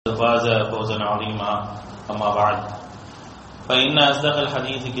فاز فوزا عظيما. أما بعد فإن أصدق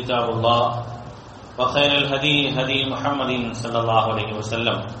الحديث كتاب الله وخير الهدي هدي محمد صلى الله عليه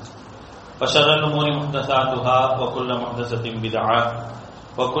وسلم وشر الأمور محدثاتها وكل محدثة بدعة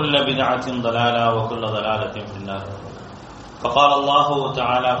وكل بدعة ضلالة وكل ضلالة في النار. فقال الله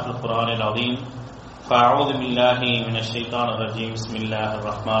تعالى في القرآن العظيم: فأعوذ بالله من الشيطان الرجيم. بسم الله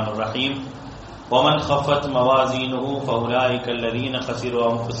الرحمن الرحيم. ومن خفت موازينه فأولئك الذين خسروا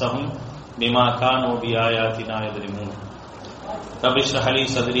أنفسهم بما كانوا بآياتنا يظلمون. رب اشرح لي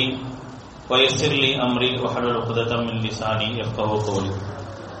صدري ويسر لي أمري واحلل عقدة من لساني يفقهوا قولي.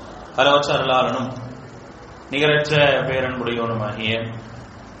 அளவற்ற அருளாளனும் நிகரற்ற பேரன்புடையவனுமாகிய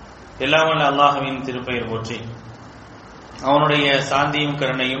எல்லாம் வல்ல அல்லாஹ்வின் திருப்பெயர் போற்றி அவனுடைய சாந்தியும்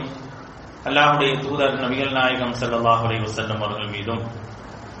கருணையும் அல்லாஹ்வுடைய தூதர் நபிகள் நாயகம் ஸல்லல்லாஹு அலைஹி வஸல்லம் அவர்கள் மீதும்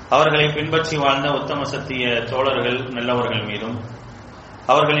அவர்களை பின்பற்றி வாழ்ந்த உத்தம சத்திய தோழர்கள் நல்லவர்கள் மீதும்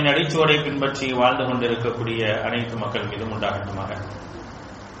அவர்களின் அடிச்சுவடை பின்பற்றி வாழ்ந்து கொண்டிருக்கக்கூடிய அனைத்து மக்கள் மீதும் உண்டாகட்டுமாக.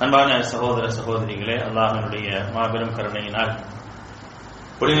 அன்பான சகோதர சகோதரிகளே, அல்லாஹ்வினுடைய மாபெரும் கருணையினால்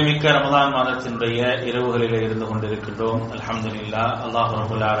புனிதமிக்க ரமலான் மாதத்தினுடைய இரவுகளிலே இருந்து கொண்டிருக்கின்றோம். அல்ஹம்துலில்லாஹ். அல்லாஹ்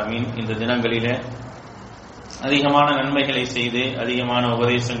ரப்பல் ஆலமீன் இந்த தினங்களிலே அதிகமான நன்மைகளை செய்து அதிகமான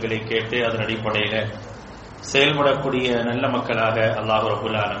உபதேசங்களை கேட்டு அதன் அடிப்படையில செயல்படக்கூடிய நல்ல மக்களாக அல்லாஹ்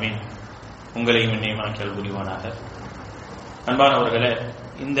ரப்பல் ஆலமீன் உங்களையும் என்னையும் புரிவானாக. அன்பானவர்களே,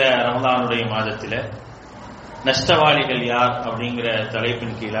 இந்த ரமலானுடைய மாதத்தில் நஷ்டவாளிகள் யார் அப்படிங்கிற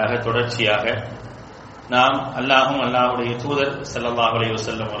தலைப்பின் கீழாக தொடர்ச்சியாக நாம் அல்லாஹும் அல்லாஹுடைய தூதர் ஸல்லல்லாஹு அலைஹி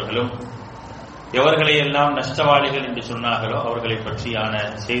வஸல்லம் அவர்களும் எவர்களை எல்லாம் நஷ்டவாளிகள் என்று சொன்னார்களோ அவர்களை பற்றியான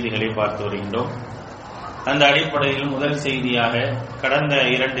செய்திகளை பார்த்து வருகின்றோம். அந்த அடிப்படையில் முதல் செய்தியாக கடந்த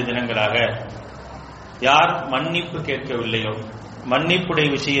 2 தினங்களாக யார் மன்னிப்பு கேட்கவில்லையோ, மன்னிப்புடைய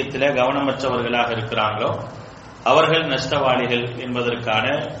விஷயத்தில் கவனமற்றவர்களாக இருக்கிறாங்களோ அவர்கள் நஷ்டவாளிகள் என்பதற்கான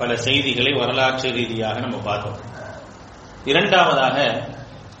பல செய்திகளை வரலாற்று ரீதியாக நம்ம பார்த்தோம். இரண்டாவதாக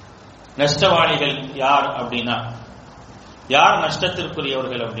நஷ்டவாளிகள் யார் அப்படின்னா, யார்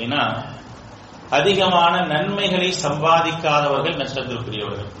நஷ்டத்திற்குரியவர்கள் அப்படின்னா, அதிகமான நன்மைகளை சம்பாதிக்காதவர்கள்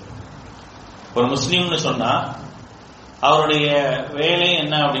நஷ்டத்திற்குரியவர்கள். ஒரு முஸ்லீம்னு சொன்னா அவருடைய வேலை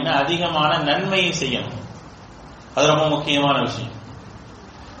என்ன அப்படின்னா அதிகமான நன்மையை செய்யணும். அது ரொம்ப முக்கியமான விஷயம்.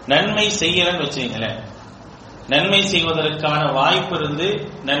 நன்மை செய்யலன்னு வச்சுங்களேன், நன்மை செய்வதற்கான வாய்ப்பு இருந்து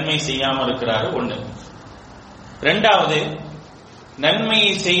நன்மை செய்யாம இருக்கிறாரு ஒண்ணு. இரண்டாவது,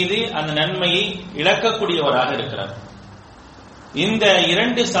 நன்மையை செய்து அந்த நன்மையை இழக்கக்கூடியவராக இருக்கிறார். இந்த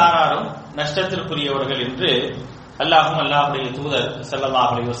 2 சாராரும் நஷ்டத்திற்குரியவர்கள் என்று அல்லாஹும் அல்லாஹுடைய தூதர்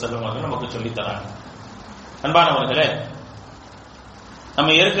ஸல்லல்லாஹு அலைஹி வஸல்லம் அவர்கள் நமக்கு சொல்லித் தராங்க. அன்பானவர்களே,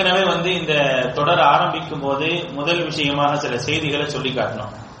 நம்ம ஏற்கனவே இந்த தொடர் ஆரம்பிக்கும் போது முதல் விஷயமாக சில செய்திகளை சொல்லி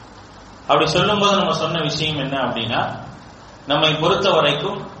காட்டணும். அப்படி சொல்லும் போது நம்ம சொன்ன விஷயம் என்ன அப்படின்னா, நம்மை பொறுத்த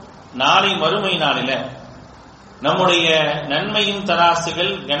வரைக்கும் நாளை மறுமை நாளில நம்முடைய நன்மையின்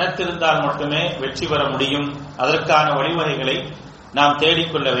தராசுகள் கனத்திருந்தால் மட்டுமே வெற்றி பெற முடியும். அதற்கான வழிவகைகளை நாம்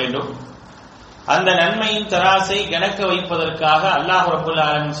தேடிக்கொள்ள வேண்டும். அந்த நன்மையின் தராசை கணக்க வைப்பதற்காக அல்லாஹ் ரப்பல்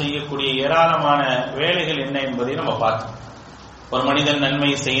ஆலமீன் செய்யக்கூடிய ஏராளமான வேலைகள் என்ன என்பதை நம்ம பார்த்தோம். ஒரு மனிதன்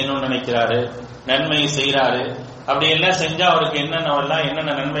நன்மை செய்யணும்னு நினைக்கிறாரு, நன்மை செய்யறாரு, அப்படி எல்லாம் செஞ்சா அவருக்கு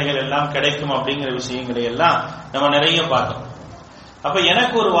என்னென்ன நன்மைகள் எல்லாம் கிடைக்கும் அப்படிங்கிற விஷயங்களை எல்லாம் நம்ம நிறைய பார்த்தோம். அப்ப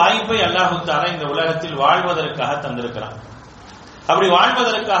எனக்கு ஒரு வாய்ப்பை அல்லாஹ் தஆலா இந்த உலகத்தில் வாழ்வதற்காக தந்திருக்கிறான். அப்படி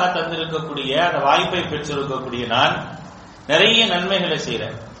வாழ்வதற்காக தந்திருக்கக்கூடிய அந்த வாய்ப்பை பெற்றிருக்கக்கூடிய நான் நிறைய நன்மைகளை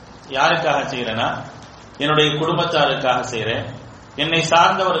செய்யறேன். யாருக்காக செய்யறேன்னா, என்னுடைய குடும்பத்தாருக்காக செய்யறேன், என்னை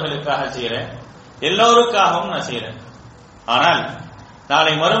சார்ந்தவர்களுக்காக செய்யறேன், எல்லோருக்காகவும் நான் செய்யறேன். ஆனால்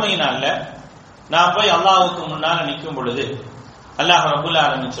நாளை மறுமை நாள்ல நான் போய் அல்லாஹ்வுக்கு முன்னால நிற்கும் பொழுது அல்லாஹ் ரப்பல்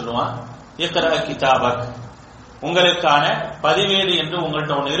ஆலமீன் சொல்லுவான், இக்ரா கிதாபக், உங்களுக்கான பதிவேடு என்று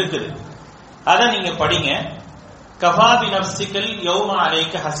உங்கள்கிட்ட ஒண்ணு இருக்குது, அதை நீங்க படிங்க. கஃபா பி நஃப்ஸிகல் யௌம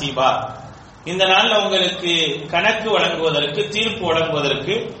அலைக ஹஸீபா, இந்த நாள்ல உங்களுக்கு கணக்கு வழங்குவதற்கு, தீர்ப்பு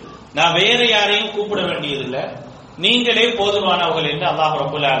வழங்குவதற்கு நான் வேற யாரையும் கூப்பிட வேண்டியதில்லை, நீங்களே போதுமானவர்கள் என்று அல்லாஹ்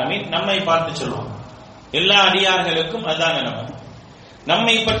ரப்பல் ஆலமீன் நம்மை பார்த்து சொல்லுவோம். எல்லா அடியார்களுக்கும் அதான் நிலைமை.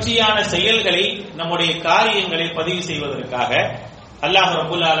 நம்மை பற்றியான செயல்களை, நம்முடைய காரியங்களை பதிவு செய்வதற்காக அல்லாஹ்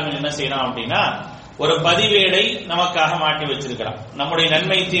ரப்பல் ஆலமீன் என்ன செய்யறான் அப்படின்னா, ஒரு பதிவேடை நமக்காக மாட்டி வச்சிருக்கிறான். நம்முடைய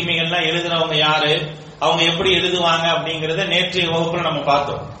நன்மை தீமைகள்லாம் எழுதுறவங்க யாரு, அவங்க எப்படி எழுதுவாங்க அப்படிங்கறத நேற்றைய வகுப்புல நம்ம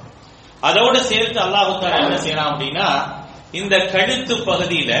பார்த்தோம். அதோடு சேர்த்து அல்லாஹ் தஆலா என்ன செய்யறான் அப்படின்னா, இந்த கழுத்து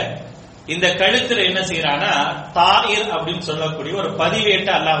பகுதியில, இந்த கழுத்துல என்ன செய்யறான்னா தாயிர் அப்படின்னு சொல்லக்கூடிய ஒரு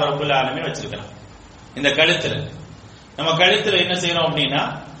பதிவேட்டை அல்லாஹ் ரப்பல் ஆலமீன் வச்சிருக்கிறான். இந்த கழுத்துல நம்ம கழுத்துல என்ன செய்யறோம் அப்படின்னா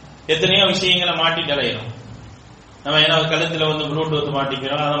எத்தனையோ விஷயங்களை மாட்டிட்டு அலையணும். நம்ம ஏன்னா கழுத்துல ப்ளூடூத்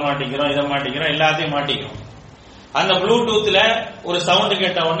மாட்டிக்கிறோம், அதை மாட்டிக்கிறோம், இதை மாட்டிக்கிறோம், எல்லாத்தையும் மாட்டிக்கிறோம். அந்த ப்ளூடூத்ல ஒரு சவுண்ட்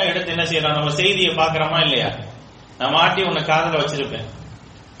கேட்ட உடனே எடுத்து என்ன செய்யறோம், நம்ம செய்தியை பாக்குறோமா இல்லையா? நான் மாட்டி உன்னை காதல வச்சிருப்பேன்,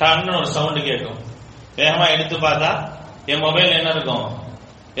 டன்னு ஒரு சவுண்ட் கேட்கும், வேகமா எடுத்து பார்த்தா என் மொபைல் என்ன இருக்கும்,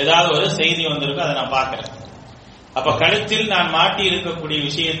 ஏதாவது ஒரு செய்தி வந்திருக்கும், அதை நான் பார்க்கிறேன். அப்ப கழுத்தில் நான் மாட்டி இருக்கக்கூடிய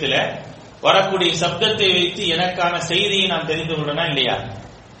விஷயத்துல வரக்கூடிய சப்தத்தை வைத்து எனக்கான செய்தியை நான் தெரிந்து கொள்ளனா இல்லையா?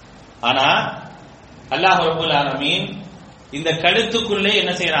 ஆனா அல்லாஹ் ரப்பல் ஆலமீன் இந்த கழுத்துக்குள்ளே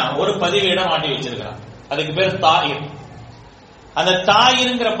என்ன செய்யறான், ஒரு பதிவேடை மாட்டி வச்சிருக்கிறான். அதுக்கு பேர் தாயிர். அந்த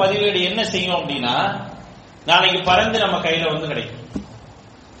தாயிருங்கிற பதிவேடு என்ன செய்யும் அப்படின்னா, நாளைக்கு பறந்து நம்ம கையில வந்து கிடைக்கும்.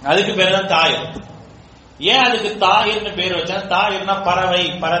 அதுக்கு பேர் தான் தாயிர். ஏன் அதுக்கு தாயிர்னு பேர் வச்சா, தாயிர்னா பறவை,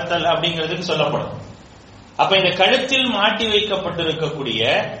 பறத்தல் அப்படிங்கிறதுக்கு சொல்லப்படும். அப்ப இந்த கழுத்தில் மாட்டி வைக்கப்பட்டிருக்கக்கூடிய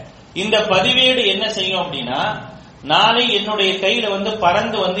இந்த பதிவேடு என்ன செய்யும் அப்படின்னா, நாளை என்னுடைய கையில வந்து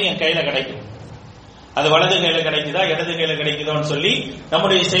பறந்து வந்து என் கையில கிடைக்கும். அது வலது கையில கிடைக்குதா இடது கையில கிடைக்குதோன்னு சொல்லி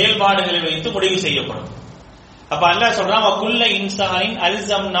நம்முடைய செயல்பாடுகளை வைத்து முடிவு செய்யப்படும். அப்ப அல்லாஹ் சொல்றான், வகுல்ல இன்சானின்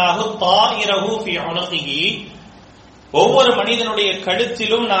அல்ஸம்னாஹு தாயிரஹு ஃபீ உனுகிஹி, ஒவ்வொரு மனிதனுடைய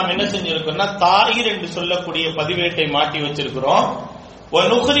கழுத்திலும் நாம் என்ன செஞ்சிருக்கோம்னா தாயிர் என்று சொல்லக்கூடிய பதிவேட்டை மாட்டி வச்சிருக்கிறோம்.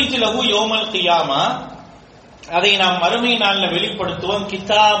 வனுக்ரிஜு லஹு யௌமல் கியாமா, அதை நாம் மறுமை நாள்ல வெளிப்படுத்துவோம்.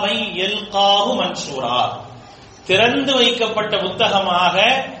 கிதாபை யல்காஹு மன்சூரா, திறந்து வைக்கப்பட்ட புத்தகமாக,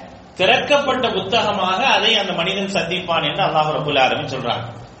 திறக்கப்பட்ட புத்தகமாக அதை அந்த மனிதன் சந்திப்பான் என்று அல்லாஹ் ரப்பல் ஆலமீன் சொல்றாங்க.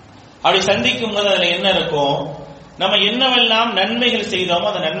 அப்படி சந்திக்கும் போது அதுல என்ன இருக்கும், நம்ம என்னவெல்லாம் நன்மைகள் செய்தோமோ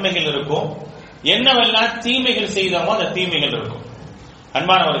அந்த நன்மைகள் இருக்கும், என்னவெல்லாம் தீமைகள் செய்தோமோ அந்த தீமைகள் இருக்கும்.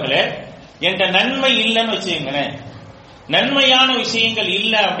 அன்பானவர்களே, என்கிட்ட நன்மை இல்லைன்னு வச்சுக்கங்களேன், நன்மையான விஷயங்கள்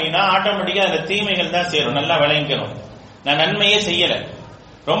இல்ல அப்படின்னா ஆட்டோமேட்டிக்கா அதுல தீமைகள் தான் சேரும். நல்லா விளங்கிக்கணும். நான் நன்மையே செய்யல,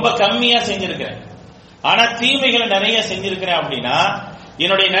 ரொம்ப கம்மியா செஞ்சிருக்கிறேன், ஆனா தீமைகளை நிறைய செஞ்சிருக்கிறேன் அப்படின்னா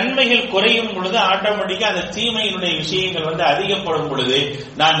என்னுடைய நன்மைகள் குறையும் பொழுது ஆட்டோமேட்டிக்கா அந்த தீமையினுடைய விஷயங்கள் வந்து அதிகப்படும் பொழுது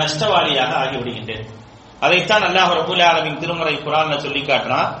நான் நஷ்டவாளியாக ஆகிவிடுகின்றேன். அதைத்தான் அல்லாஹ் ரப்பல் ஆலமீன் திருமறை குர்ஆன்ல சொல்லி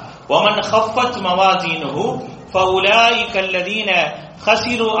காட்டுறான். وَمَنْ خَفَّتْ مَوَازِينُهُ فَأُولَٰئِكَ الَّذِينَ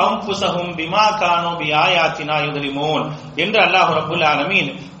خَسِرُوا أَنفُسَهُم بِمَا كَانُوا بِآيَاتِنَا يَظْلِمُونَ என்று அல்லாஹ் ரப்பல் ஆலமீன்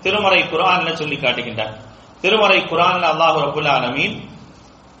திருமறை குர்ஆன்ல சொல்லி காட்டுகின்றார். திருமறை குர்ஆன்ல அல்லாஹ் ரப்பல் ஆலமீன்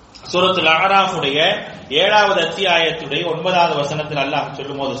சூரத்துல் அஅராஃப் உடைய 7வது அத்தியாயத்துடைய 9வது வசனத்தில் அல்லாஹ்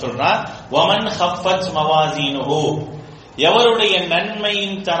சொல்லும்போது சொல்றான், வமன் ஹஃபத் மவாசீனுஹு, எவருடைய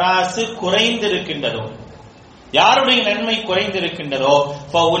நன்மையின் தராசு குறைந்திருக்கின்றதோ, யாருடைய நன்மை குறைந்திருக்கின்றதோ,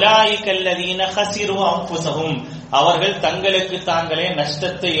 ஃபஉலாயிக அல்லதீன ஹஸிரு அன்ஃபுஸஹும், அவர்கள் தங்களுக்கு தாங்களே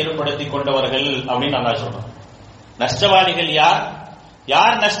நஷ்டத்தை ஏற்படுத்திக் கொண்டவர்கள் அப்படின்னு அல்லாஹ் சொல்றான். நஷ்டவாளிகள் யார்?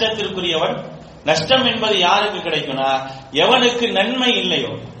 யார் நஷ்டத்திற்குரியவன்? நஷ்டம் என்பது யாருக்கு கிடைக்கும்னா, எவனுக்கு நன்மை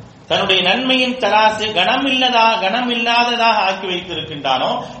இல்லையோ, தன்னுடைய நன்மையின் தராசு கனமில்லாததாக ஆக்கி வைத்திருக்கின்றானோ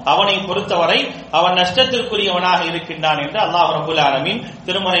அவனை பொறுத்தவரை அவன் நஷ்டத்திற்குரியவனாக இருக்கின்றான் என்று அல்லாஹ் ரப்பல் ஆலமீன்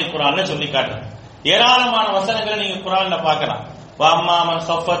திருமறை குர்ஆன்ல சொல்லி காட்டுறான். ஏராளமான வசனங்களை நீங்க குர்ஆன்ல பார்க்கலாம். வஅம்மா மன்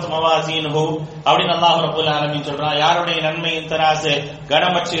ஸஃபத் மவாசீனுஹு அப்படின்னு அல்லாஹ் ரப்பல் ஆலமீன் சொல்றான். யாருடைய நன்மையின் தராசு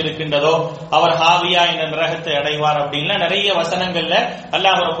கனமற்று இருக்கின்றதோ அவர் ஹாவியா என்ற நரகத்தை அடைவார் அப்படின்னா நிறைய வசனங்கள்ல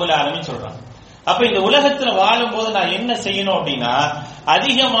அல்லாஹ் ரப்பல் ஆலமீன் சொல்றான். அப்ப இந்த உலகத்துல வாழும் போது நான் என்ன செய்யணும் அப்படின்னா,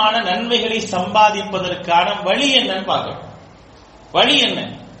 அதிகமான நன்மைகளை சம்பாதிப்பதற்கான வழி என்னன்னு பார்க்கணும். வழி என்ன?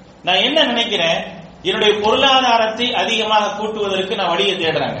 நான் என்ன நினைக்கிறேன், என்னுடைய பொருளாதாரத்தை அதிகமாக கூட்டுவதற்கு நான் வழியை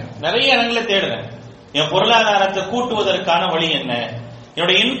தேடுறேங்க, நிறைய இடங்களை தேடுறேன். என் பொருளாதாரத்தை கூட்டுவதற்கான வழி என்ன,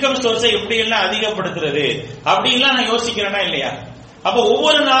 என்னுடைய இன்கம் சோர்ஸை எப்படி எல்லாம் அதிகப்படுத்துறது அப்படின்லாம் நான் யோசிக்கிறேனா இல்லையா? அப்ப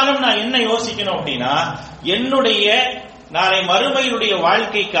ஒவ்வொரு நாளும் நான் என்ன யோசிக்கணும் அப்படின்னா, என்னுடைய நாளை மறுமையினுடைய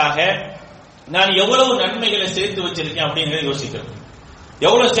வாழ்க்கைக்காக நான் எவ்வளவு நன்மைகளை சேர்த்து வச்சிருக்கேன் அப்படிங்கறத யோசிக்கிறேன்.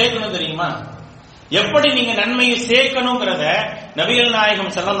 எவ்வளவு சேர்க்கணும் தெரியுமா? எப்படி நீங்க நன்மையை சேர்க்கணுங்கிறத நபிகள்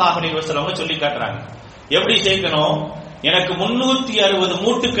நாயகம் ஸல்லல்லாஹு அலைஹி வஸல்லம் சொல்லி காட்டுறாங்க. எப்படி சேர்க்கணும்? எனக்கு 360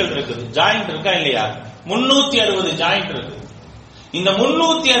 மூட்டுக்கள் இருக்குது, ஜாயிண்ட் இருக்கா இல்லையா? 360 ஜாயிண்ட் இருக்கு. இந்த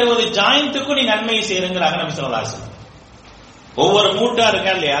 360 ஜாயிண்ட்டுக்கும் நீ நன்மையை சேருங்கிறாங்க நபி ஸல்லல்லாஹு அலைஹி வஸல்லம். ஒவ்வொரு மூட்டா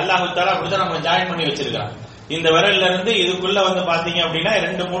இருக்கா இல்லையா, அல்லாஹ் தஆலா அப்படிதான் நம்ம ஜாயின் பண்ணி வச்சிருக்கான். இந்த விரல்ல இருந்து இதுக்குள்ள வந்து பாத்தீங்க அப்படின்னா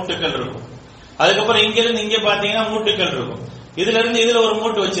 2 மூட்டுக்கள் இருக்கும். அதுக்கப்புறம் இங்க இருந்து இங்க பாத்தீங்கன்னா மூட்டுக்கள் இருக்கும். இதுல இருந்து இதுல ஒரு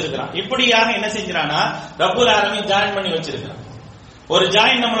மூட்டு வச்சிருக்கான். இப்படியாக என்ன செஞ்சானா ரப்பல் ஆலமீன் ஜாயின் பண்ணி வச்சிருக்கான். ஒரு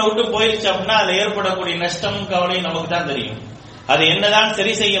ஜாயின் நம்மளை விட்டு போயிருச்சு அப்படின்னா அதுல ஏற்படக்கூடிய நஷ்டமும் கவலையும் நமக்கு தான் தெரியும். அது என்னதான்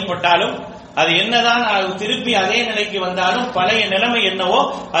சரி செய்யப்பட்டாலும், அது என்னதான் திருப்பி அதே நிலைக்கு வந்தாலும் பழைய நிலைமை என்னவோ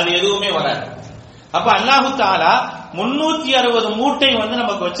அது எதுவுமே வராது. அப்ப அல்லாஹ் தஆலா 360 மூட்டை வந்து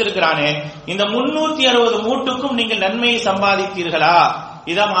நமக்கு வச்சிருக்கிறானே, இந்த 360 மூட்டுக்கும் நீங்கள் நன்மையை சம்பாதித்தீர்களா?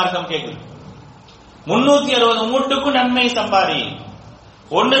 இதான் மார்க்கம் கேட்குது. 360 மூட்டுக்கும் நன்மை சம்பாதி,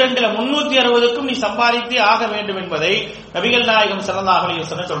 1-2 360க்கும் நீ சம்பாதித்தே ஆக வேண்டும் என்பதை நபிகள் நாயகம் ஸல்லல்லாஹு அலைஹி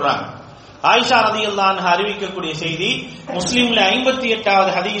வஸல்லம் சொல்றாங்க. ஆயிஷா ரலியல்லாஹு அன்ஹா அறிவிக்கக்கூடிய செய்தி முஸ்லிம்ல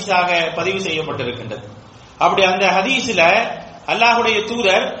 58வது ஹதீஸாக பதிவு செய்யப்பட்டிருக்கின்றது. அப்படி அந்த ஹதீஸ்ல அல்லாஹ்வுடைய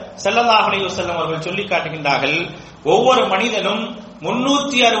தூதர் ஸல்லல்லாஹு அலைஹி வஸல்லம் அவர்கள் சொல்லி காட்டுகின்றார்கள், ஒவ்வொரு மனிதனும்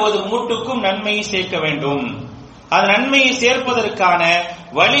 360 மூட்டுக்கும் நன்மையை சேர்க்க வேண்டும். அந்த நன்மையை சேர்ப்பதற்கான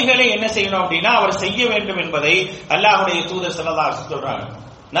வழிகளை என்ன செய்யணும் அப்படின்னா அவர் செய்ய வேண்டும் என்பதை அல்லாஹ்வுடைய தூதர் ஸல்லல்லாஹு அலைஹி வஸல்லம் சொல்றாங்க.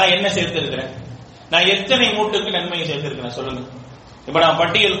 நான் என்ன சேர்த்திருக்கிறேன், நான் எத்தனை மூட்டுக்கு நன்மையை சேர்த்திருக்கிறேன் சொல்லுங்க. இப்ப நான்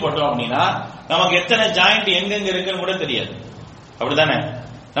பட்டியல் போட்டோம் அப்படின்னா நமக்கு எத்தனை ஜாயிண்ட் எங்கெங்க இருக்குன்னு கூட தெரியாது. அப்படித்தானே?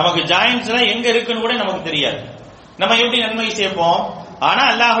 நமக்கு ஜாயிண்ட்ஸ் எல்லாம் எங்க இருக்குன்னு கூட நமக்கு தெரியாது. நம்ம எப்படி நன்மை சேர்ப்போம்? ஆனா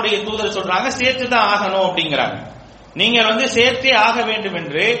அல்லாஹ்வுடைய தூதர் சொல்றாங்க சேர்த்து தான் ஆகணும் அப்படிங்கிறாங்க. நீங்க சேர்த்தே ஆக வேண்டும்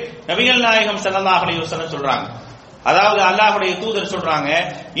என்று நபிகள் நாயகம் ஸல்லல்லாஹு அலைஹி வஸல்லம் சொல்றாங்க. அதாவது அல்லாஹ்வுடைய தூதர் சொல்றாங்க,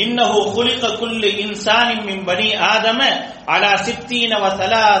 இன்னஹு குலிக குல்லு இன்சானின் மின் பனி ஆதம அலா 60 வ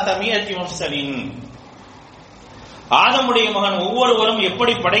 300 முஃஸலின். ஆதமுடைய மகன் ஒவ்வொருவரும்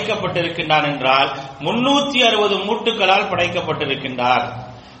எப்படி படைக்கப்பட்டிருக்கின்றான் என்றால் 360 மூட்டுகளால் படைக்கப்பட்டிருக்கின்றார்.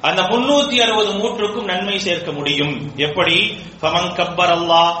 அந்த 360 மூற்றுக்கும் நன்மை சேர்க்க முடியும். எப்படி? ஃபமன்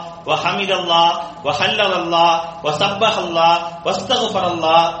கப்பரல்லாஹ் வ ஹமிதல்லாஹ் வ ஹல்லல்லாஹ் வ ஸப்பஹல்லாஹ்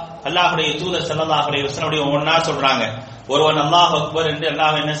வஸ்தக்ஃபரல்லாஹ். அல்லாஹ்வுடைய தூதர் ஸல்லல்லாஹு அலைஹி வஸல்லம் ஒண்ணா சொல்றாங்க. ஒருவன் அல்லாஹ் அக்பர் என்று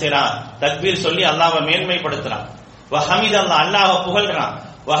அல்லாஹ் என்ன செய்றான்? தக்பீர் சொல்லி அல்லாஹ்வை மேன்மைப்படுத்துறான். வ ஹமிதல்லாஹ் அல்லாஹ்வை புகழ்றான்.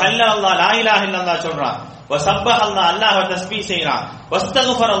 வ ஹல்லல்லாஹ் லா இலாஹ இல்லல்லாஹ் சொல்றான். வ ஸப்பஹல்லாஹ் அல்லாஹ்வை தஸ்பீஹ் செய்றான்.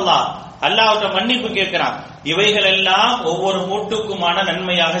 வஸ்தக்ஃபரல்லாஹ் அல்லாஹ்விட்ட மன்னிப்பு கேட்கிறான். இவைகள் எல்லாம் ஒவ்வொரு மூட்டுக்குமான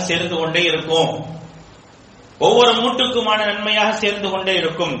நன்மையாக சேர்ந்து கொண்டே இருக்கும். ஒவ்வொரு மூட்டுக்குமான நன்மையாக சேர்ந்து கொண்டே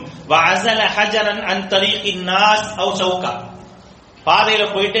இருக்கும். வஅஸல ஹஜரன் அன் தரீகின் நாஸ் அவ் ஷௌகா. பாதையில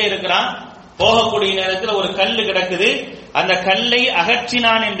போயிட்டே இருக்கிறான், போகக்கூடிய நேரத்தில் ஒரு கல்லு கிடக்குது, அந்த கல்லை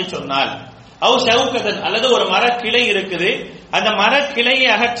அகற்றினான் என்று சொன்னால், அவ் ஷௌகதன் அல்லது ஒரு மரக்கிளை இருக்குது, அந்த மரக்கிளையை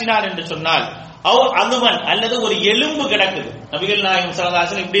அகற்றினான் என்று சொன்னால், அவ் அதுவன் அல்லது ஒரு எலும்பு கிடக்குது. நபிகள் நாயகம் ஸல்லல்லாஹு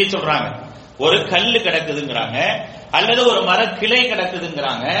அலைஹி வஸல்லம் இப்படி சொல்றாங்க, ஒரு கல்லு கிடக்குதுங்கிறாங்க, அல்லது ஒரு மரக்கிளை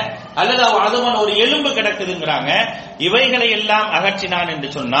கிடக்குதுங்கிறாங்க, அல்லது அதுவன் ஒரு எலும்பு கிடக்குதுங்கிறாங்க. இவைகளை எல்லாம் அகற்றினான் என்று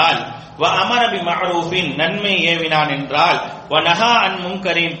சொன்னால், வ அமர பி மஅரூஃபின் நன்மை ஏவினான் என்றால், வ நஹா அன்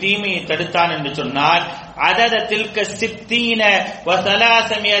முன்கரின் தீமையை தடுத்தான் என்று சொன்னால், அதத தில்க 60 வ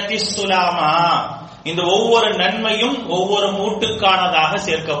 300 சுலாமா. இந்த ஒவ்வொரு நன்மையும் ஒவ்வொரு மூட்டுக்கானதாக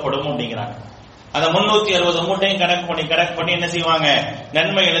சேர்க்கப்படும் அப்படிங்கிறாங்க. அந்த 360 மூட்டையும் கணக்கு பண்ணி என்ன செய்வாங்க?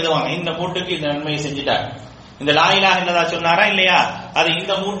 நன்மை எழுதுவாங்க. இந்த மூட்டுக்கு இந்த நன்மையை செஞ்சுட்டாங்க. இந்த லா இலாஹ இல்லல்லாஹ் சொன்னாரா இல்லையா, அது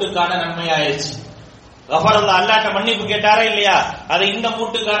இந்த மூட்டுக்கான நன்மையாயிருச்சு. கஃபரல்லாஹ் அல்லாஹ்ட்ட மன்னிப்பு கேட்டாரா இல்லையா, அது இந்த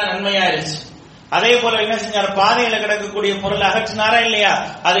மூட்டுக்கான நன்மையாயிருச்சு. அதே போல என்ன செஞ்சாரு? பாதையில கிடக்கக்கூடிய பொருளை அகற்றினாரா இல்லையா,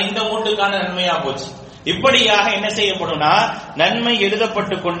 அது இந்த மூட்டுக்கான நன்மையா போச்சு. இப்படியாக என்ன செய்யப்படும்னா நன்மை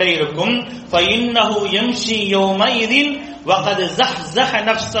எழுதப்பட்டு கொண்டே இருக்கும். ஃபஇன்னஹு யம்ஷி யௌமைதின் வகத் ஸஹ்ஸஹ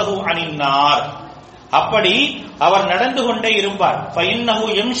நஃப்ஸஹு அனின் நார். அப்படி அவர் நடந்து கொண்டே இருப்பார். ஃபஇன்னஹு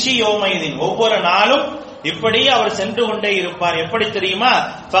யம்ஷி யௌமைதின் ஒவ்வொரு நாளும் இப்படி அவர் சென்று கொண்டே இருப்பார். எப்படி தெரியுமா?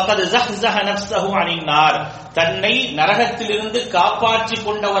 ஃபகத் ஸஹ்ஸஹ நஃப்ஸஹு அனின் நார். தன்னை நரகத்திலிருந்து காப்பாற்றி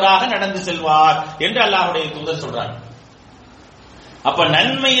கொண்டவராக நடந்து செல்வார் என்று அல்லாஹ்வுடைய தூதர் சொல்றார். அப்ப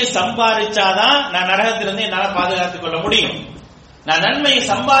நன்மையை சம்பாதிச்சாதான் நான் நரகத்திலிருந்து என்னால பாதுகாத்துக் கொள்ள முடியும். நான் நன்மையை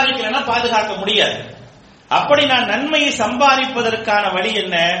சம்பாதிக்கலன்னா பாதுகாக்க முடியாது. அப்படி நான் நன்மையை சம்பாதிப்பதற்கான வழி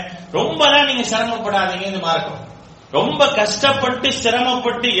என்ன? ரொம்பலாம் நீங்க சிரமப்படாதீங்க. இந்த மார்க்கம் ரொம்ப கஷ்டப்பட்டு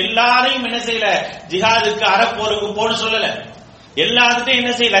சிரமப்பட்டு எல்லாரையும் என்ன செய்யல, ஜிஹாதுக்கு அறப்போருக்கு போன்னு சொல்லல, எல்லாத்தையும்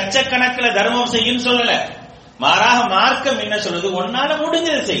என்ன செய்ய லட்சக்கணக்கில் தர்மம் செய்யும் சொல்லல. மாறாக மார்க்கம் என்ன சொல்லுது? ஒன்னால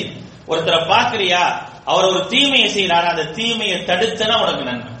முடிஞ்சதை செய். ஒருத்தரை பாக்குறியா, அவர் ஒரு தீமையை செய்யறாரு, அந்த தீமையை தடுத்தனா உனக்கு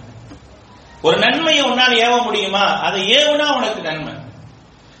நன்மை. ஒரு நன்மையை உன்னால ஏவ முடியுமா, அதை ஏவுனா உனக்கு நன்மை.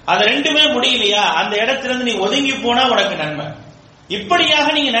 அது ரெண்டுமே முடியலையா, அந்த இடத்துல இருந்து நீ ஒதுங்கி போனா உனக்கு நன்மை. இப்படியாக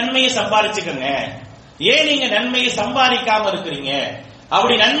நீங்க நன்மையை சம்பாதிச்சுக்கங்க. ஏன் நீங்க நன்மையை சம்பாதிக்காம இருக்கிறீங்க?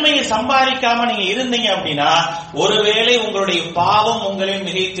 அப்படி நன்மையை சம்பாதிக்காம நீங்க இருந்தீங்க அப்படின்னா ஒருவேளை உங்களுடைய பாவம் உங்களை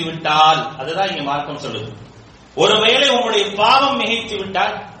மிகைத்து விட்டால், அதுதான் இங்க மார்க்கம் சொல்லுது. ஒருவேளை உங்களுடைய பாவம் மிகைத்து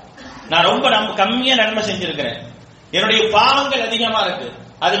விட்டால், நான் ரொம்ப கம்மியா நன்மை செஞ்சிருக்கிறேன், என்னுடைய பாவங்கள் அதிகமா இருக்கு,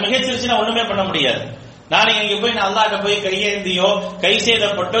 அது மிகச்சிருச்சுன்னா ஒண்ணுமே பண்ண முடியாது. நாளைக்கு இங்க போய் நான் அல்லாஹ்ட்ட போய் கையேந்தியோ கை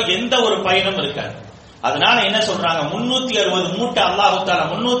சேதப்பட்டோ எந்த ஒரு பயனும் இருக்காது. அதனால என்ன சொல்றாங்க, 360 மூட்டை அல்லாஹ் தஆலா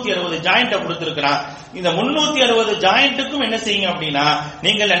 360 ஜாயிண்ட கொடுத்திருக்கிறான். இந்த 360 ஜாயிண்ட்டுக்கும் என்ன செய்யுங்க அப்படின்னா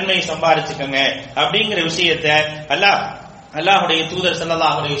நீங்கள் நன்மையை சம்பாதிச்சுக்கங்க அப்படிங்கிற விஷயத்தை அல்லாஹ்வுடைய தூதர்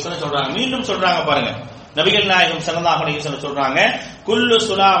ஸல்லல்லாஹு அலைஹி வஸல்லம் சொல்றாங்க. மீண்டும் சொல்றாங்க பாருங்க, நபிகள் நாயகம் ஸல்லல்லாஹு அலைஹி வஸல்லம் சொல்றாங்க, குல்லு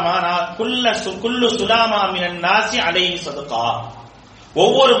சுலாமா மினன் நாஸி அலைஹி ஸதகா.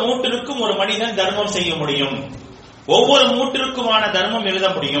 ஒவ்வொரு மூட்டிற்கும் ஒரு மனிதன் தர்மம் செய்ய முடியும், ஒவ்வொரு மூட்டிற்குமான தர்மம் எழுத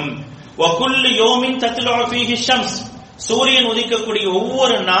முடியும். வகுல்லு யௌமின் தத்லுஉ ஃபீஹி ஷம்ஸ். சூரியன் உதிக்கக்கூடிய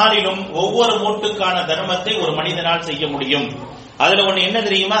ஒவ்வொரு நாளிலும் ஒவ்வொரு மூட்டுக்கான தர்மத்தை ஒரு மனிதனால் செய்ய முடியும். அதுல ஒண்ணு என்ன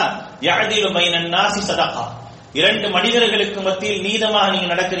தெரியுமா, யஅதிலு பைனன் நாஸி ஸதகா. இரண்டு மனிதர்களுக்கு மத்தியில் நீதமாக நீங்க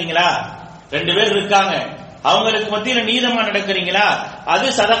நடக்கிறீங்களா, ரெண்டு பேர் இருக்காங்க, அவங்களுக்கு மத்தியில நீதமா நடக்கிறீங்களா, அது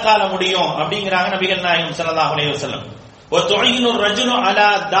சதக்கால முடியும் அப்படிங்கிறாங்க நபிகள் நாயகம் ஸல்லல்லாஹு அலைஹி வஸல்லம். وَتُعِينُ الرَّجُلُ عَلَى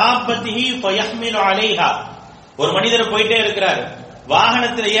دَابَّتِهِ فَيَحْمِلُ عَلَيْهَا. ஒரு மனிதர் போயிட்டே இருக்கிறார்,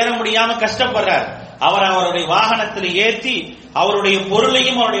 வாகனத்தில் ஏற முடியாம கஷ்டப்படுறார். அவருடைய வாகனத்தில் ஏற்றி அவருடைய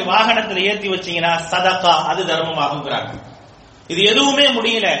பொருளையும் அவருடைய வாகனத்தில் ஏற்றி வச்சீங்கன்னா சதகா, அது தர்மமாகுங்கிறாங்க. இது எதுவுமே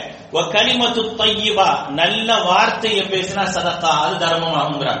முடியல, கலிமத்து தையிபா, நல்ல வார்த்தையை பேசினா சதகா, அது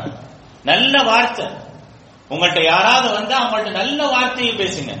தர்மமாகுங்கிறாங்க. நல்ல வார்த்தை, உங்கள்கிட்ட யாராவது வந்தா அவங்கள்ட்ட நல்ல வார்த்தையை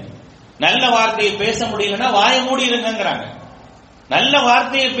பேசுங்க. நல்ல வார்த்தையை பேச முடியலன்னா வாய மூடி இருங்கிறாங்க. நல்ல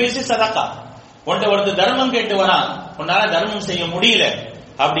வார்த்தையை பேசி சதகா. ஒருத்தர் தர்மம் கேட்டு வரான், உன்னால தர்மம் செய்ய முடியல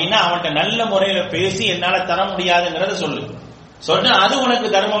அப்படின்னா அவன்கிட்ட நல்ல முறையில பேசி என்னால தர முடியாதுங்கிறத சொல்லு, சொன்னா அது உனக்கு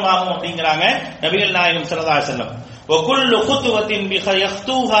தர்மமாகும் அப்படிங்கிறாங்க நபிகள் நாயகம் ஸல்லல்லாஹு அலைஹி வஸல்லம். وَكُلُّ خُطْوَةٍ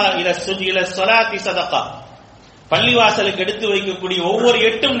بِخَيَخْطُوهَا إِلَى الصَّلَاةِ صَدَقَةٌ. பள்ளிவாசலுக்கு எடுத்து வைக்கக்கூடிய ஒவ்வொரு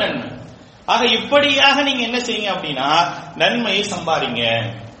எட்டும் நன்மை. ஆக இப்படியாக நீங்க என்ன செய்யுங்க அப்படின்னா நன்மையை சம்பாதிங்க.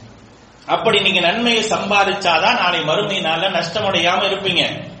 அப்படி நீங்க நன்மையை சம்பாதிச்சாதான் நாளை மறுமை நாள்ல நஷ்டமடையாம இருப்பீங்க.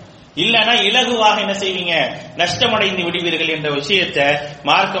 இல்லனா இலகுவாக என்ன செய்வீங்க, நஷ்டமடைந்து விடுவீர்கள் என்ற விஷயத்தை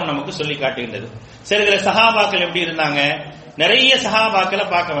மார்க்கம் நமக்கு சொல்லி காட்டுகின்றது. சரி, இதுல சஹாபாக்கள் எப்படி இருந்தாங்க? நிறைய சஹாபாக்களை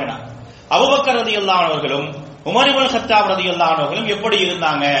பார்க்க வேணாம். அபூபக்கர் ரலியல்லாஹு அன்ஹு அவர்களும் உமர் இப்னு கத்தாப் ரலியல்லாஹு அன்ஹு அவர்களும் எப்படி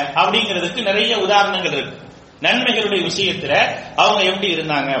இருந்தாங்க அப்படிங்கிறதுக்கு நிறைய உதாரணங்கள் இருக்கு. நன்மைகளுடைய விஷயத்துல அவங்க எப்படி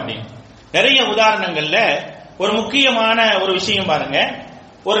இருந்தாங்க அப்படின்னு நிறைய உதாரணங்கள்ல ஒரு முக்கியமான ஒரு விஷயம் பாருங்க.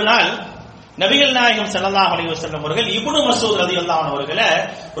 ஒரு நாள் நபிகள் நாயகம் ஸல்லல்லாஹு அலைஹி வஸல்லம் அவர்கள் இப்னு மஸ்ஊத் ரலியல்லாஹு அன்ஹு அவர்களை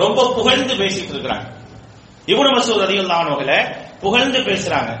ரொம்ப புகழ்ந்து பேசிட்டு இருக்காங்க. இப்னு மஸ்ஊத் ரலியல்லாஹு அன்ஹு அவர்களை புகழ்ந்து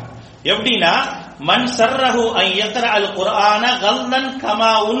பேசுறாங்க. எப்படின்னா, மன் சர்ரஹு அன் யக்ரஅல் குர்ஆன கல்தன்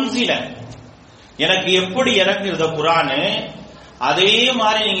கமா உன்ஸில, எனக்கு எப்படி இறங்குது குர்ஆன் அதே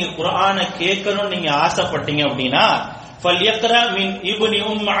மாதிரி நீங்க குர்ஆனை கேட்கணும் நீங்க ஆசைப்பட்டீங்க அப்படின்னா ஃபல்யக்ரா மின் இப்னி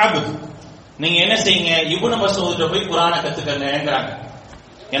அப்த், நீங்க என்ன செய்யுங்க, இப்னு மஸ்ஊத் போய் குர்ஆனை கத்துக்கங்கங்கறாங்க.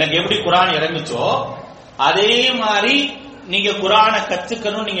 எனக்கு எப்படி குர்ஆன் இறங்குச்சோ அதே மாதிரி நீங்க குர்ஆனை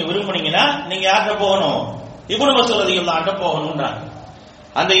கத்துக்கணும் நீங்க விரும்புனீங்கன்னா நீங்க யார்கிட்ட போகணும், இப்னு மஸ்ஊத் ரலியல்லாஹு அன்ஹு போகணும்ன்றாங்க.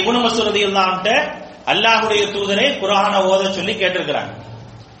 அந்த இப்னு மஸ்ஊத் ரலியல்லாஹு அன்ஹு அல்லாஹ்வுடைய தூதரை குர்ஆனை ஓத சொல்லி கேட்டிருக்கிறாங்க.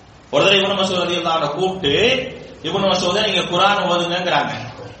 ஒரு தடவை இப்னு மஸ்ஊத் ரலியல்லாஹு அன்ஹு கூப்பிட்டு இப்னு மஸ்ஊத் நீங்க குர்ஆன் ஓதுங்கங்கறாங்க.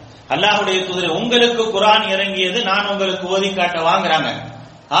 அல்லாஹ்வுடைய தூதரை, உங்களுக்கு குர்ஆன் இறங்கியது நான் உங்களுக்கு ஓதி காட்ட வாங்குறாங்க.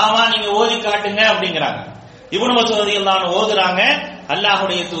 ஆமா, நீங்க ஓதி காட்டுங்க அப்படிங்கிறாங்க. இப்னு மஸ்ஊத் ரலியல்லாஹு அன்ஹு ஓதுறாங்க,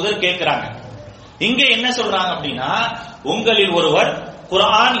 அல்லாஹ்வுடைய தூதர் கேட்கிறாங்க. இங்க என்ன சொல்றாங்க அப்படின்னா, உங்களில் ஒருவர்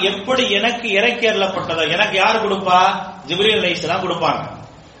குர்ஆன் எப்படி எனக்கு இறக்கி அருளப்பட்டதோ, எனக்கு யார் கொடுப்பா, ஜிப்ரீல் அலைஹிஸ்ஸலாம் கொடுப்பாங்க.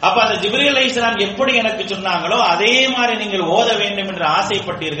 அப்ப அந்த ஜிப்ரீல் அலைஹிஸ்ஸலாம் எப்படி எனக்கு சொன்னாங்களோ அதே மாதிரி நீங்கள் ஓத வேண்டும் என்று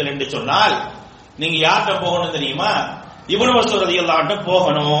ஆசைப்பட்டீர்கள் என்று சொன்னால் நீங்க யார்கிட்ட போகணும் தெரியுமா, இப்னு மஸ்ஊத் ரலியல்லாஹு அன்ஹு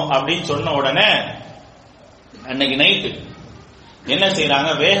போகணும் அப்படின்னு சொன்ன உடனே அன்னைக்கு நைட்டு என்ன செய்யறாங்க,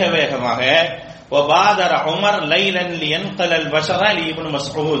 வேக வேகமாக வபாதர உமர் லைலன் லியன்கலல் பஷர இப்னு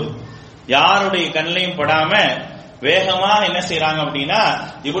மஸ்ஊத், யாருடைய கண்ணையும் படாம வேகமா என்ன செய்யறாங்க அப்படின்னா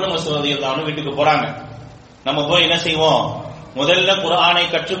இப்னு மஸ்ஊத் ரலியல்லாஹு அன்ஹு வீட்டுக்கு போறாங்க. நம்ம போய் என்ன செய்வோம், முதல்ல குர்ஆனை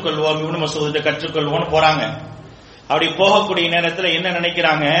கற்றுக்கொள்வோம், இப்னு மஸ்ஊத் கற்றுக்கொள்வோம்னு போறாங்க. அப்படி போகக்கூடிய நேரத்துல என்ன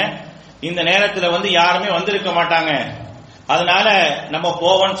நினைக்கிறாங்க, இந்த நேரத்துல யாருமே வந்திருக்க மாட்டாங்க, அதனால நம்ம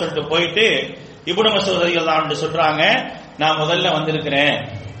போவோம்னு சொல்லிட்டு போயிட்டு இப்னு மஸ்ஊத் ரலியல்லாஹு அன்ஹு சொல்றாங்க, நான் முதல்ல வந்திருக்கிறேன்,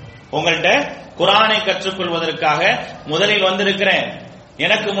 உங்கள்கிட்ட குர்ஆனை கற்றுக்கொள்வதற்காக முதலில் வந்திருக்கிறேன்,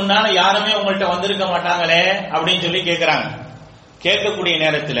 எனக்கு முன்னால யாருமே உங்கள்கிட்ட வந்திருக்க மாட்டாங்களே அப்படின்னு சொல்லி கேட்கிறாங்க. கேட்கக்கூடிய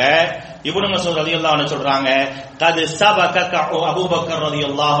நேரத்துல இப்னு மஸ்ஊத் ரலியல்லாஹு அன்ஹு சொல்றாங்க, கத் சபகக அபூபக்கர்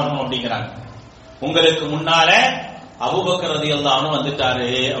ரலியல்லாஹு அன்ஹு அப்படிங்கிறாங்க, உங்களுக்கு முன்னால அபூபக்கர் ரலியல்லாஹு அன்ஹு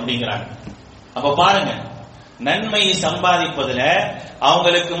வந்துட்டாரு அப்படிங்கிறாங்க. அப்ப பாருங்க, நன்மையை சம்பாதிப்பதுல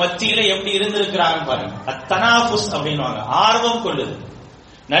அவங்களுக்கு மத்தியில எப்படி இருந்திருக்கிறாங்க பாருங்க. அத்தனாஃபுஸ் அப்படின்னுவாங்க, ஆர்வம் கொள்ளுது.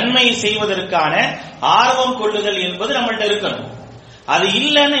 நன்மை செய்வதற்கான ஆர்வம் கொள்ளுதல் என்பது நம்மள்ட்ட இருக்கணும். அது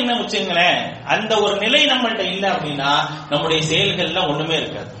இல்லைன்னு என்ன வச்சுங்களேன், அந்த ஒரு நிலை நம்மள்ட்ட இல்லை அப்படின்னா நம்முடைய செயல்கள்ல ஒண்ணுமே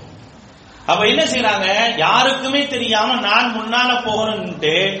இருக்காது. அப்ப என்ன செய்யறாங்க, யாருக்குமே தெரியாம நான் முன்னால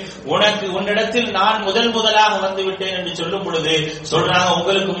போகணும்ட்டு உன்னிடத்தில் நான் முதலாக வந்து விட்டேன் என்று சொல்லும் பொழுது சொல்றாங்க,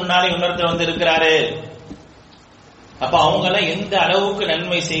 உங்களுக்கு முன்னாலே இன்னொருத்தர் வந்து இருக்கிறாரு. அப்ப அவங்க எல்லாம் எந்த அளவுக்கு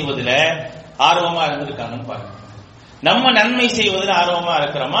நன்மை செய்வதில் ஆர்வமா இருந்திருக்காங்கன்னு பாருங்க. நம்ம நன்மை செய்வதில் ஆர்வமா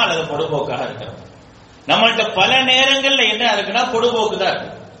இருக்கிறோமா அல்லது பொடுபோக்காக இருக்கிறோம்? நம்மள்ட்ட பல நேரங்கள்ல என்ன இருக்குன்னா பொடுபோக்கு தான் இருக்கு.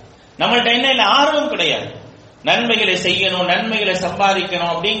 நம்மள்ட்ட என்ன இல்ல, ஆர்வம் கிடையாது. நன்மைகளை செய்யணும், நன்மைகளை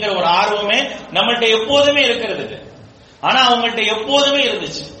சம்பாதிக்கணும் அப்படிங்கிற ஒரு ஆர்வமே நம்மள்ட்ட எப்போதுமே இருக்கிறது. ஆனா அவங்கள்ட்ட எப்போதுமே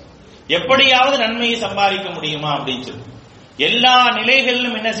இருந்துச்சு, எப்படியாவது நன்மையை சம்பாதிக்க முடியுமா அப்படின்னு சொல்லி எல்லா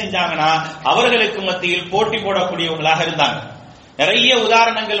நிலைகளிலும் என்ன செஞ்சாங்கன்னா அவர்களுக்கு மத்தியில் போட்டி போடக்கூடியவங்களாக இருந்தாங்க. நிறைய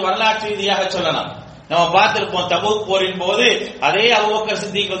உதாரணங்கள் வரலாற்று ரீதியாக சொல்லலாம். நம்ம பார்த்திருப்போம். தபூக் போரின் போது அதே அபூபக்கர்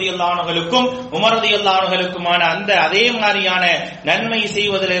சித்திக் ரலியல்லாஹு அன்ஹுவுக்கும் உமர் ரலியல்லாஹு அன்ஹுவுக்குமான அந்த அதே மாதிரியான நன்மை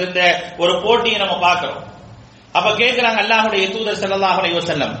செய்வதில் இருந்த ஒரு போட்டியை நம்ம பார்க்கிறோம். அப்ப கேட்கிறாங்க அல்லாஹ்வுடைய தூதர் ஸல்லல்லாஹு அலைஹி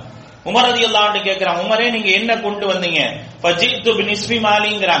வஸல்லம், உமர் ரலியல்லாஹு அன்ஹு கேட்கிறாங்க, உமரே நீங்க என்ன கொண்டு வந்தீங்க? ஃபஜித்து பினிஸ்பி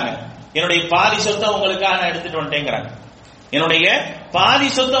மாலிங்கறாங்க, என்னுடைய பாதி சொத்தை உங்களுக்காக நான் எடுத்துட்டு வந்துட்டேங்கறாங்க. என்னுடைய பாதி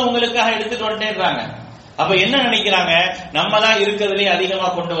சொத்தை உங்களுக்காக எடுத்துட்டு வந்துட்டேன்றாங்க. அப்ப என்ன நினைக்கிறாங்க? நம்ம தான் இருக்கிறதுலே அதிகமா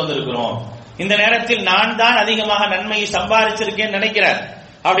கொண்டு வந்திருக்கிறோம், இந்த நேரத்தில் நான் தான் அதிகமாக நன்மையை சம்பாதிச்சிருக்கேன்னு நினைக்கிறார்.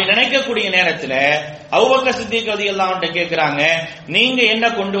 அப்படி நினைக்கக்கூடிய நேரத்தில் அபூபக்கர் சித்திக் ரலியல்லாஹு அன்ஹு கேட்கிறாங்க, நீங்க என்ன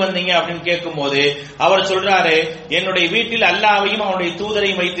கொண்டு வந்தீங்க அப்படின்னு கேட்கும்போது அவர் சொல்றாரு, என்னுடைய வீட்டில் அல்லாஹ்வையும் அவனுடைய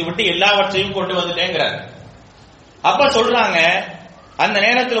தூதரையும் வைத்து விட்டு எல்லாவற்றையும் கொண்டு வந்துட்டேங்கிறார். அப்ப சொல்றாங்க, அந்த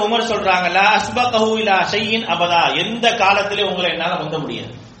நேரத்தில் உமர் சொல்றாங்க, லா அஸ்பகஹு இலா ஷைஇன் அபதா, எந்த காலத்திலே உங்களை என்னால முந்த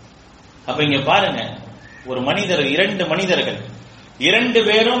முடியாது. அப்ப இங்க பாருங்க, ஒரு மனிதர், இரண்டு மனிதர்கள், இரண்டு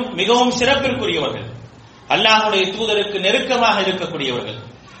பேரும் மிகவும் சிறப்பிற்குரியவர்கள், அல்லாஹ்வுடைய தூதருக்கு நெருக்கமாக இருக்கக்கூடியவர்கள்.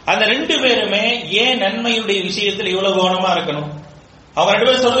 அந்த ரெண்டு பேருமே ஏன் நன்மையுடைய விஷயத்தில் இவ்வளவு கவனமா இருக்கணும்? அவங்க ரெண்டு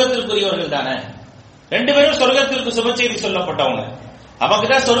பேரும் சொர்க்கத்திற்குரியவர்கள் தானே, ரெண்டு பேரும் சொர்க்கத்திற்கு சுப செய்தி சொல்லப்பட்டவங்க,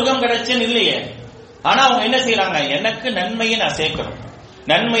 அவங்கதான் சொர்க்கம் கிடைச்சுன்னு இல்லையே. ஆனா அவங்க என்ன செய்யறாங்க? எனக்கு நன்மையை நான் சேர்க்கணும்,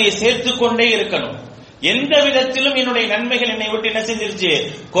 நன்மையை சேர்த்து கொண்டே இருக்கணும், எந்த விதத்திலும் என்னுடைய நன்மைகள் என்னை விட்டு என்ன செஞ்சிருச்சு,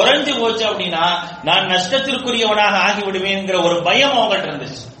 குறைஞ்சு போச்சு அப்படின்னா நான் நஷ்டத்திற்குரியவனாக ஆகிவிடுவேங்கிற ஒரு பயம் அவங்கள்ட்ட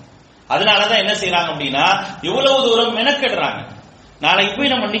இருந்துச்சு. அதனாலதான் என்ன செய்யறாங்க அப்படின்னா இவ்வளவு தூரம் மெனக்கெடுறாங்க. நாளைக்கு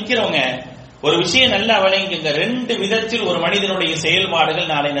போய் நம்ம நிக்கிறவங்க ஒரு விஷயம் நல்லா விளங்கிங்க, ரெண்டு விதத்தில் ஒரு மனிதனுடைய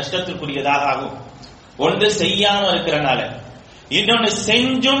செயல்பாடுகள் நாளை நஷ்டத்திற்குரியதாக ஆகும். ஒன்று செய்யாம இருக்கிறனால, இன்னொன்று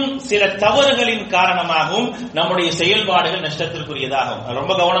செஞ்சும் சில தவறுகளின் காரணமாகவும் நம்முடைய செயல்பாடுகள் நஷ்டத்திற்குரியதாகும்.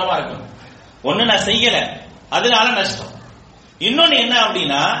 ரொம்ப கவனமா இருக்கணும். ஒண்ணு நான் செய்யல அதனால நஷ்டம், இன்னொன்னு என்ன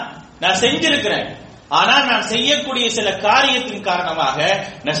அப்படின்னா நான் செஞ்சிருக்கிறேன் ஆனா நான் செய்யக்கூடிய சில காரியத்தின் காரணமாக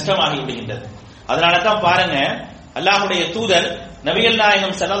நஷ்டமாகி விடுகின்றது. அதனாலதான் பாருங்க, அல்லாஹ்வுடைய தூதர் நபிகள்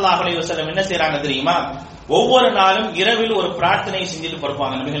நாயகம் ஸல்லல்லாஹு அலைஹி வஸல்லம் என்ன செய்றாங்க தெரியுமா? ஒவ்வொரு நாளும் இரவில் ஒரு பிரார்த்தனை செஞ்சுட்டு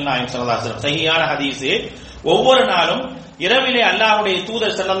படுப்பாங்க. நபிகள் நாயகம் ஸல்லல்லாஹு அலைஹி வஸல்லம் சஹீஹான ஹதீஸ், ஒவ்வொரு நாளும் இரவிலே அல்லாஹ்வுடைய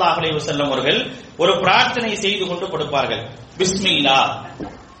தூதர் ஸல்லல்லாஹு அலைஹி வஸல்லம் அவர்கள் ஒரு பிரார்த்தனை செய்து கொண்டு படுப்பார்கள். பிஸ்மில்லாஹ்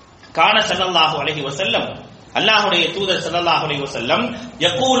கான ஸல்லல்லாஹு அலைஹி வஸல்லம், அல்லாஹ்வுடைய தூதர் ஸல்லல்லாஹு அலைஹி வஸல்லம்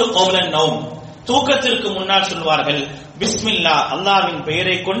யகூலு கௌலன் நௌம், தூக்கத்திற்கு முன்னால் சொல்வார்கள், பிஸ்மில்லா அல்லாஹ்வின்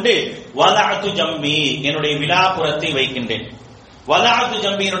பெயரை கொண்டு வலஅது ஜம்பி என்னுடைய விலாப்புறத்தை வைக்கின்றேன், வலஅது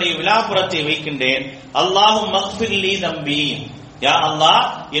ஜம்பி என்னுடைய விலாப்புறத்தை வைக்கின்றேன், அல்லாஹும் மக்ஃபிர்லி தம்பி, யா அல்லாஹ்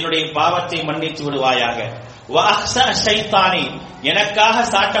என்னுடைய பாவத்தை மன்னித்து விடுவாயாக, வ அஹ்ஸா ஷைத்தானி எனக்காக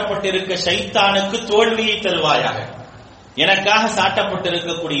சாட்டப்பட்டிருக்க ஷைத்தானுக்கு தோல்வியை தருவாயாக, எனக்காக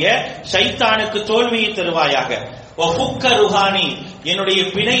சாட்டப்பட்டிருக்கக்கூடிய ஷைத்தானுக்கு தோல்வியை தருவாயாக, வஃபுக்க ருஹானி என்னுடைய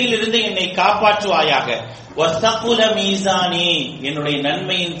பிணையிலிருந்து என்னை காப்பாற்றுவாயாக, வஸகுல மீசானி என்னுடைய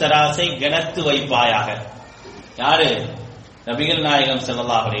நன்மையின் தராசை கனத்து வைப்பாயாக. யாரு? நபிகள் நாயகம்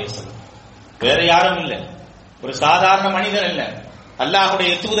ஸல்லல்லாஹு அலைஹி வஸல்லம், வேற யாரும் இல்ல, ஒரு சாதாரண மனிதர் இல்ல,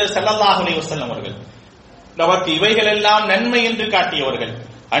 அல்லாஹ்வுடைய தூதர் ஸல்லல்லாஹு அலைஹி வஸல்லம் அவர்கள் நமக்கு இவைகள் எல்லாம் நன்மை என்று காட்டியவர்கள்,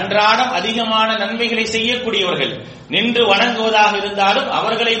 அன்றாடம் அதிகமான நன்மைகளை செய்யக்கூடியவர்கள், நின்று வணங்குவதாக இருந்தாலும்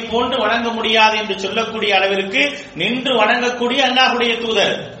அவர்களை போன்று வணங்க முடியாது என்று சொல்லக்கூடிய அளவிற்கு நின்று வணங்கக்கூடிய அல்லாஹ்வுடைய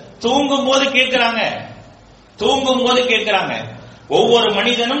தூதர் தூங்கும் போது கேட்கிறாங்க, தூங்கும் போது கேட்கிறாங்க. ஒவ்வொரு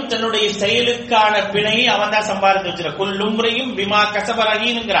மனிதனும் தன்னுடைய செயலுக்கான பிணையை அவன் தான் சம்பாதித்து வச்சிருக்க, குல்லும்ரையும் பிமா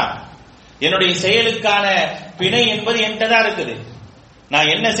கஸபரஹீன்ங்கறான், என்னுடைய செயலுக்கான பிணை என்பது என்கிட்ட தான் இருக்குது,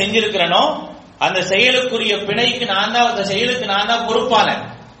 நான் என்ன செஞ்சிருக்கிறேனோ அந்த செயலுக்குரிய பிணைக்கு நான் தான், அந்த செயலுக்கு நான் தான் பொறுப்பான,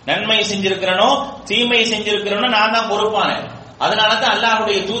 நன்மை செஞ்சிருக்கிறனோ தீமை செஞ்சிருக்கிறனோ நான் தான் பொறுப்பான. அதனாலதான்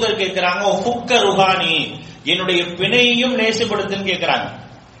அல்லாஹ்வுடைய தூதர் கேட்கிறாங்க, ஃபுக்க ருஹானி என்னுடைய பிணையையும் லேசுபடுத்துன்னு கேட்கிறாங்க.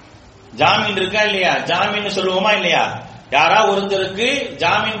 ஜாமீன் இருக்கா இல்லையா? ஜாமீன் சொல்லுவோமா இல்லையா? யாரா ஒருத்தருக்கு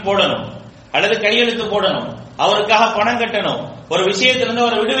ஜாமீன் போடணும் அல்லது கையெழுத்து போடணும், அவருக்காக பணம் கட்டணும், ஒரு விஷயத்திலிருந்து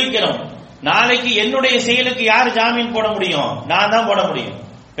அவரை விடுவிக்கணும். நாளைக்கு என்னுடைய செயலுக்கு யார் ஜாமீன் போட முடியும்? நான் தான் போட முடியும்,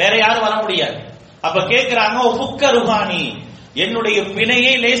 வேற யாரும் வர முடியாது. அப்ப கேட்கிறாங்க, ஃபுக்க ருஹானி என்னுடைய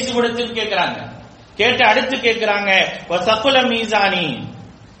பிணையை லேசுபடுத்துன்னு கேட்கிறாங்க. கேட்டு அடுத்து கேட்கிறாங்க, வஸகுல மீசானி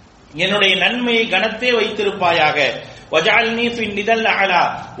என்னுடைய நன்மையை கனத்தே வைத்திருப்பாயாக, வஜஅல்னி ஃபி நிதல் அலா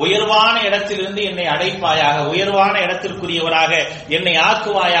உயர்வான இடத்திலிருந்து என்னை அடைப்பாயாக, உயர்வான இடத்திற்குரியவராக என்னை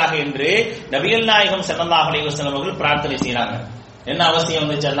ஆக்குவாயாக என்று நபிகள் நாயகம் ஸல்லல்லாஹு அலைஹி வஸல்லம் அவர்கள் பிரார்த்தனை செய்றாங்க. என்ன அவசியம்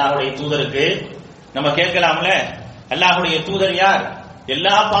வந்துச்சு அல்லாஹ்வுடைய தூதருக்கு? நம்ம கேட்கலாம்ல, அல்லாஹ்வுடைய தூதர் யார்?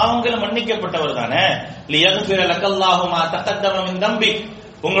 எல்லா பாவங்களும் மன்னிக்கப்பட்டவர் தானே. லியக்ஃபிர லக்கல்லாஹு மா தகத்தம மின் தம்பி,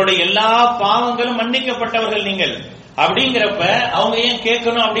 உங்களுடைய எல்லா பாவங்களும் மன்னிக்கப்பட்டவர்கள் நீங்கள். அப்படிங்கிறப்ப அவங்க ஏன்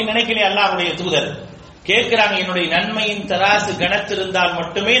கேட்கணும் அப்படின்னு நினைக்கலையே அல்லாஹ்வுடைய தூதர்? கேட்கிறாங்க, என்னுடைய நன்மையின் தராசு கனத்திருந்தால்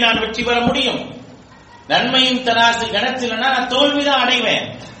மட்டுமே நான் வெற்றி பெற முடியும், நன்மையின் தராசு கனத்தில்னா நான் தோல்விதான் அடைவேன்.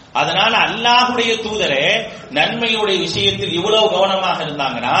 அதனால அல்லாஹ்வுடைய தூதரே நன்மையுடைய விஷயத்தில் இவ்வளவு கவனமாக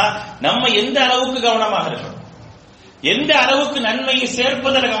இருந்தாங்கன்னா நம்ம எந்த அளவுக்கு கவனமாக இருக்கணும், எந்த அளவுக்கு நன்மையை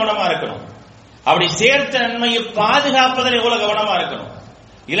சேர்ப்பதில் கவனமா இருக்கணும், அப்படி சேர்த்த நன்மையை பாதுகாப்பதில் எவ்வளவு கவனமா இருக்கணும்.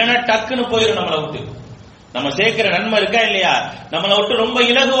 இல்லைன்னா டக்குன்னு போயிடும் நம்மளை விட்டு. நம்ம சேர்க்கிற நன்மை இருக்கா இல்லையா, நம்மளை விட்டு ரொம்ப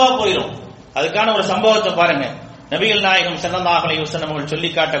இலகுவா போயிடும். அதுக்கான ஒரு சம்பவத்தை பாருங்க. நபிகள் நாயகம் ஸல்லல்லாஹு அலைஹி வஸல்லம் அவர்கள் சொல்லி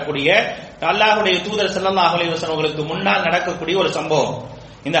காட்டக்கூடிய அல்லாஹ்வுடைய தூதர் ஸல்லல்லாஹு அலைஹி வஸல்லம் அவர்களுக்கு முன்னால் நடக்கக்கூடிய ஒரு சம்பவம்.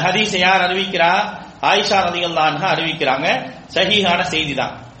 இந்த ஹதீஸை யார் அறிவிக்கிறா? ஆயிஷா ரலியல்லாஹு அன்ஹா அறிவிக்கிறாங்க. சஹீஹான செய்தி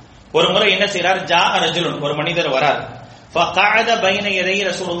தான். ஒரு முறை என்ன செய்றார், ஜா ரஜுலுன், ஒரு மனிதர் வரார். ஃபகஅத பைன யதை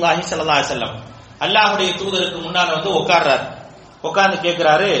ரசூலுல்லாஹி ஸல்லல்லாஹு அலைஹி வஸல்லம், அல்லாஹ்வுடைய தூதருக்கு முன்னால வந்து உட்கார்றார். உட்கார்ந்து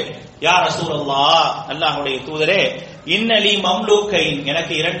கேட்கிறாரு, யா ரசூலல்லாஹ், அல்லாஹ்வுடைய தூதரே, இன்னலி மம்லூக்கைன்,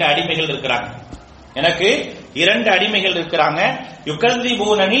 எனக்கு 2 அடிமைகள் இருக்கிறாங்க, எனக்கு 2 அடிமைகள் இருக்கிறாங்க.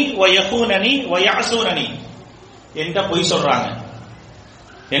 யுகல்லிபூனனி வ யகூனனி வ யஅஸூனனி, என்கிட்ட பொய் சொல்றாங்க,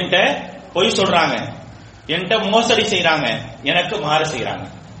 என்கிட்ட பொய் சொல்றாங்க, என்கிட்ட மோசடி செய்றாங்க, எனக்கு மாறு செய்றாங்க.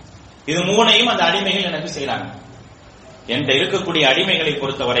 இது 3ஐயும் அந்த அடிமைகள் எனக்கு செய்றாங்க. என்கிட்ட இருக்கக்கூடிய அடிமைகளை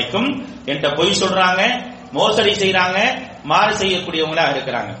பொறுத்த வரைக்கும் என்கிட்ட பொய் சொல்றாங்க, மோசடி செய்றாங்க, மாறு செய்யக்கூடியவங்களா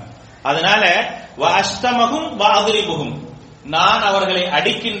இருக்கிறாங்க. அதனால வஅஸ்தமஹும் வஅத்ரிபுஹும், நான் அவர்களை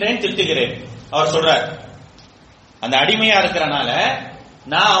அடிக்கின்றேன், திட்டுகிறேன். அவர் சொல்றார், அந்த அடிமையா இருக்கிறனால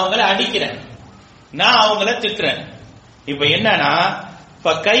நான் அவங்களை அடிக்கிறேன், நான் அவங்களை திட்டுறேன். இப்ப என்னன்னா,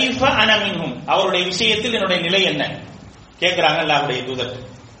 ஃபகைஃப அன மின்ஹும், அவருடைய விஷயத்தில் என்னுடைய நிலை என்ன கேட்கிறாங்க அல்லாஹ்வுடைய தூதர்.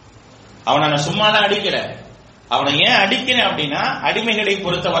 அவனை நான் சும்மா தான் அடிக்கிறேன். அவனை ஏன் அடிக்கிறேன் அப்படின்னா, அடிமைகளை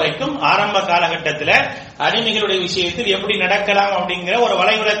பொறுத்த வரைக்கும் ஆரம்ப காலகட்டத்தில் அடிமைகளுடைய விஷயத்தில் எப்படி நடக்கலாம் அப்படிங்கிற ஒரு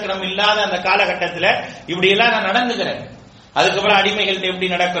வலைவிலக்கணம் இல்லாத அந்த காலகட்டத்தில் இப்படி எல்லாம் நான் நடந்துக்கிறேன். அதுக்கப்புறம் அடிமைகள்ட்ட எப்படி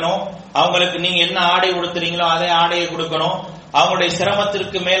நடக்கணும், அவங்களுக்கு நீங்க என்ன ஆடை கொடுத்துறீங்களோ அதே ஆடையை கொடுக்கணும், அவங்களுடைய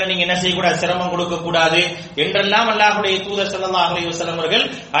சிரமத்திற்கு மேல நீங்க என்ன செய்யக்கூடாது, சிரமம் கொடுக்க கூடாது என்றெல்லாம் அல்லாஹ்வுடைய தூதர் ஸல்லல்லாஹு அலைஹி வஸல்லம் அவர்கள்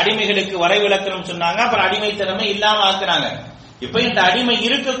அடிமைகளுக்கு வரைவிலக்கணம் சொன்னாங்க. அப்புறம் அடிமைத்தனமே இல்லாம ஆக்குறாங்க. இப்ப இந்த அடிமை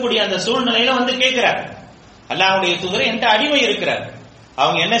இருக்கக்கூடிய அந்த சூழ்நிலையில வந்து கேட்கிறார், அல்லாஹ்வுடைய தூதர், என்கிட்ட அடிமை இருக்கிறார்,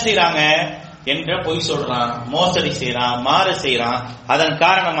 அவங்க என்ன செய்யறாங்க, என்ற பொய் சொல்றான், மோசடி செய்யறான், மாறு செய்யறான். அதன்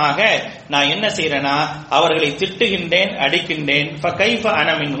காரணமாக நான் என்ன செய்யறேன்னா அவர்களை திட்டுகின்றேன், அடிக்கின்றேன். ஃபகைஃப அன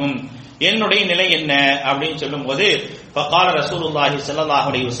மின்ஹும், என்னுடைய நிலை என்ன அப்படின்னு சொல்லும் போது, ஃபகால ரசூலுல்லாஹி ஸல்லல்லாஹு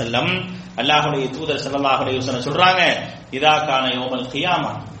அலைஹி வஸல்லம், அல்லாஹ்வுடைய தூதர் ஸல்லல்லாஹு அலைஹி வஸல்லம் சொல்றாங்க, இதா கான யௌமல்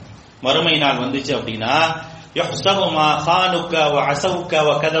கியாமா, மறுமை நாள் வந்துச்சு அப்படின்னா, யஹ்ஸபு மா கானுக வ அஸவுக வ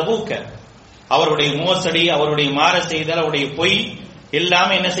கதபுக, அவருடைய மோசடி, அவருடைய மாறு செய்தல், அவருடைய பொய்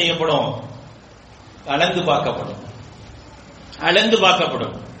எல்லாமே என்ன செய்யப்படும், அளந்து பார்க்கப்படும். அளந்து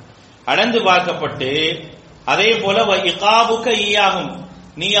பார்க்கப்படும். அளந்து பார்க்கப்பட்டு அதே போல இகாபுக்க ஈயாகும்,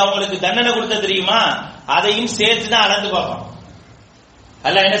 நீ அவங்களுக்கு தண்டனை கொடுத்த தெரியுமா, அதையும் சேர்த்துதான் அளந்து பார்ப்பான்.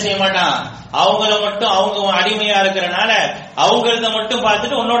 அல்லாஹ் என்ன செய்ய மாட்டான், அவங்கள மட்டும், அவங்க அடிமையா இருக்கிறனால அவங்களத மட்டும்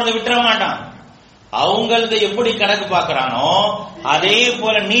பார்த்துட்டு உன்னோட விட்டுற மாட்டான். அவங்களத எப்படி கணக்கு பார்க்கறானோ அதே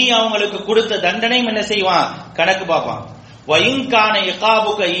போல நீ அவங்களுக்கு கொடுத்த தண்டனையும் என்ன செய்வான், கணக்கு பார்ப்பான். வயின்கான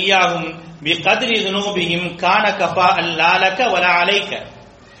இகாபுக்க ஈயாகும் பிகத்ரி துனூபிஹிம் கான கஃபா அல்லாலக வலா அலைக,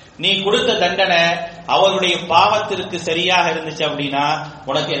 நீ கொடுத்த தண்டனை அவருடைய பாவத்திற்கு சரியாக இருந்துச்சு அப்படின்னா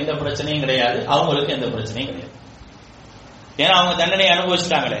உனக்கு எந்த பிரச்சனையும் கிடையாது, அவங்களுக்கு எந்த பிரச்சனையும் கிடையாது. ஏன்னா அவங்க தண்டனை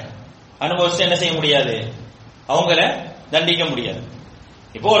அனுபவிச்சுட்டாங்களே, அனுபவிச்சு என்ன செய்ய முடியாது, அவங்கள தண்டிக்க முடியாது.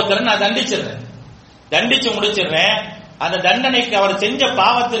 இப்போ ஒருத்தர் நான் தண்டிச்சிடுறேன், தண்டிச்சு முடிச்சிடுறேன், அந்த தண்டனைக்கு அவர் செஞ்ச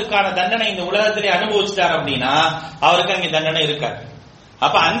பாவத்திற்கான தண்டனை இந்த உலகத்திலே அனுபவிச்சிட்டார் அப்படின்னா அவருக்கு அங்கே தண்டனை இருக்காது.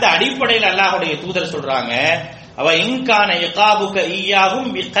 அப்ப அந்த அடிப்படையில் அல்லாஹ்வுடைய தூதர் சொல்றாங்க, அவ இன்கான இகாபுக ஈயாகும்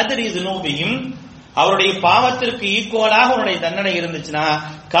பிகத்ரி துனூபிஹிம், அவருடைய பாவத்திற்கு ஈக்குவலாக உன்னுடைய தண்டனை இருந்துச்சுன்னா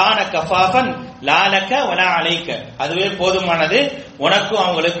கான கஃபாஃபன் லாலக வலா அலைக, அதுவே போதுமானது, உனக்கும்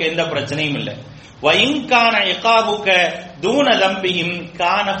அவங்களுக்கு எந்த பிரச்சனையும் இல்லை. வ இன்கான இகாபுக தூன தம்பிஹிம்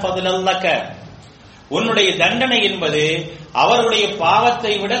கான ஃபதுலல்லக, உன்னுடைய தண்டனை என்பது அவருடைய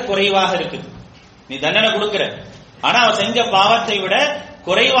பாவத்தை விட குறைவாக இருக்குது. நீ தண்டனை கொடுக்கிற, ஆனா அவர் செஞ்ச பாவத்தை விட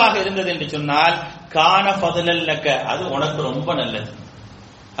குறைவாக இருந்தது என்று சொன்னால் கான ஃபதுலல்லக, அது உனக்கு ரொம்ப நல்லது,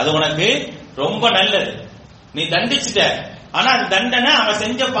 அது உனக்கு ரொம்ப நல்லது. நீ தண்டிச்சுட்ட, ஆனா அந்த தண்டனை அவன்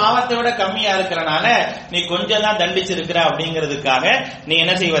செஞ்ச பாவத்தை விட கம்மியா இருக்கிறனால நீ கொஞ்சம் தான் தண்டிச்சிருக்கிற அப்படிங்கிறதுக்காக நீ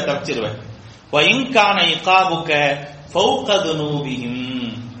என்ன செய்வ, தப்பிச்சிருவ. வயின்கான இகாபுக ஃபௌக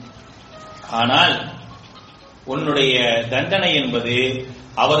துனூபிஹிம், ஆனால் உன்னுடைய தண்டனை என்பது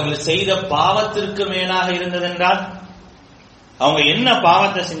அவர்கள் செய்த பாவத்திற்கு மேலாக இருந்ததென்றால், அவங்க என்ன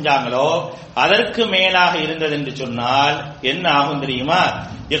பாவத்தை செஞ்சாங்களோ அதற்கு மேலாக இருந்தது என்று சொன்னால் என்ன ஆகும் தெரியுமா,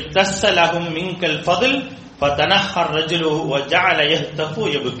 இக்தஸலஹும் மின்கல் ஃபதுல் ஃபதனஹர் ரஜுலு வஜஅல யஹ்தஃபு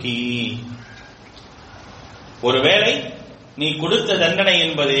யப்கி, ஒருவேளை நீ கொடுத்த தண்டனை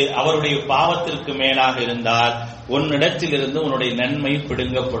என்பது அவருடைய பாவத்திற்கு மேலாக இருந்தால் உன்னிடத்திலிருந்து உன்னுடைய நன்மை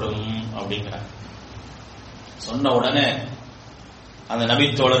பிடுங்கப்படும் அப்படிங்கிறார். சொன்ன உடனே அந்த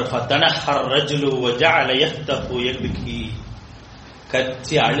நபித்தோழர் ஃபதனஹர் ரஜுலு வஜஅல யஹ்தஃபு யப்கி,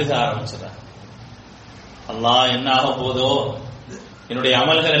 கத்தி அழுக ஆரம்பிச்சார். அல்லாஹ் என்ன ஆக போதோ, என்னுடைய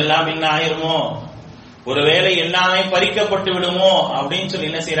அமல்கள் எல்லாம் என்ன ஆயிருமோ, ஒருவேளை எல்லாமே பறிக்கப்பட்டு விடுமோ அப்படின்னு சொல்லி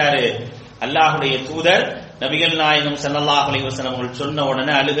என்ன செய்யறாரு, அல்லாஹுடைய தூதர் நபிகள் நாயகம் ஸல்லல்லாஹு அலைஹி வஸல்லம் அவர்கள் சொன்ன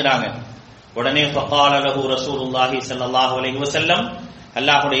உடனே அழுகிறாங்க. உடனே ஃபகால லஹு ரசூலுல்லாஹி ஸல்லல்லாஹு அலைஹி வஸல்லம்,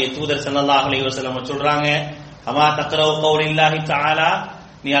 அல்லாஹுடைய தூதர் ஸல்லல்லாஹு அலைஹி வஸல்லம் சொல்றாங்க, அமா தக்ரவு கௌலில்லாஹி தஆலா,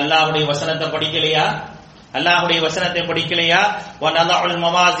 நீ அல்லாஹ்வுடைய வசனத்தை படிக்கலையா, அல்லாஹ்வுடைய வசனத்தை படிக்கலையா, வ நதஉல்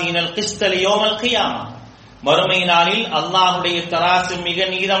மவாசீனல் கிஸ்த லியௌமல் கியாமா, மறுமை நாளில் அல்லாஹ்வுடைய தராசு மிக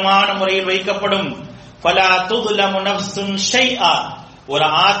நீதமான முறையில் வைக்கப்படும். ஃபலா துظلم نفس شيئا, ஒரு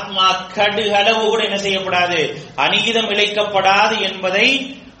ஆத்மா கடுகளவு கூட என்ன செய்யப்படாது, அநீதம் இழைக்கப்படாது என்பதை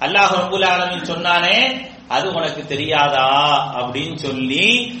அல்லாஹ் ரப்பல் ஆலமீன் சொன்னானே, அது உனக்கு தெரியாதா அப்படின்னு சொல்லி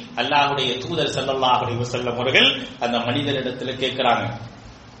அல்லாஹ்வுடைய தூதர் ஸல்லல்லாஹு அலைஹி வஸல்லம் அவர்கள் அந்த மனிதரிடத்துல கேட்கிறாங்க.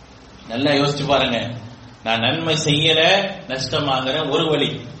 நல்லா யோசிச்சு பாருங்க, நான் நன்மை செய்யல நஷ்டமாகிற ஒரு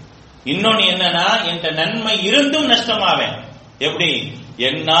வழி, இன்னொன்னு என்னன்னா என்ற நன்மை இருந்தும் நஷ்டமாவேன். எப்படி?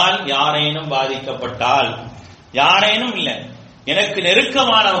 என்னால் யாரேனும் பாதிக்கப்பட்டால், யாரேனும் இல்ல எனக்கு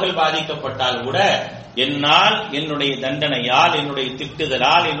நெருக்கமானவர்கள் பாதிக்கப்பட்டால் கூட என்னால் என்னுடைய தண்டனையால், என்னுடைய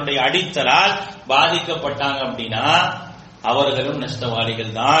திட்டுதலால், என்னுடைய அடித்தலால் பாதிக்கப்பட்டாங்க அப்படின்னா அவர்களும்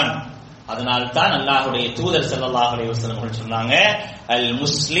நஷ்டவாளிகள் தான். அதனால் தான் அல்லாஹ்வுடைய தூதர் ஸல்லல்லாஹு அலைஹி வஸல்லம் சொன்னாங்க, அல்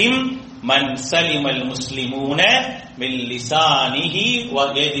முஸ்லிம் மன் சலிமல் முஸ்லிமூன மின் லிசானிஹி வ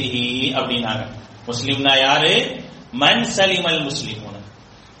யதிஹி அப்படினாங்க. முஸ்லிம்னா யாரு? மன் சலிமல் முஸ்லிமூன,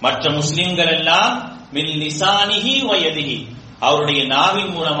 மற்ற முஸ்லிம்கள் எல்லாம் மின் லிசானிஹி வ யதிஹி, அவருடைய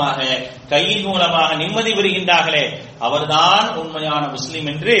நாவின் மூலமாக கையின் மூலமாக நிம்மதி பெறுகின்றார்களே அவர்தான் உண்மையான முஸ்லிம்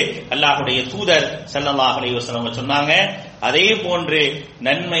என்று அல்லாஹ்வுடைய தூதர் ஸல்லல்லாஹு அலைஹி வஸல்லம் சொன்னாங்க. அதே போன்று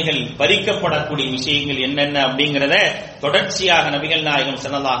நன்மைகள் பறிக்கப்படக்கூடிய விஷயங்கள் என்னென்ன அப்படிங்கறத தொடர்ச்சியாக நபிகள் நாயகம்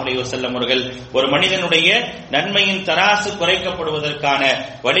ஸல்லல்லாஹு அலைஹி வஸல்லம் அவர்கள் ஒரு மனிதனுடைய நன்மையின் தராசு குறைக்கப்படுவதற்கான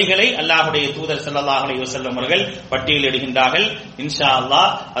வழிகளை அல்லாஹ்வுடைய தூதர் ஸல்லல்லாஹு அலைஹி வஸல்லம் அவர்கள் பட்டியலிடுகின்றார்கள். இன்ஷா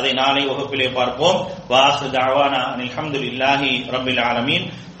அல்லாஹ் அதை நாளை வகுப்பிலே பார்ப்போம். வாஹிரு தஅவானா அல்ஹம்துலில்லாஹி ரப்பில் ஆலமீன்.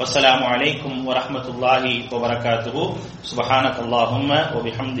 வஸ்ஸலாமு அலைக்கும் வரஹ்மத்துல்லாஹி வபரகாத்துஹு. சுப்ஹானக்கல்லாஹும்ம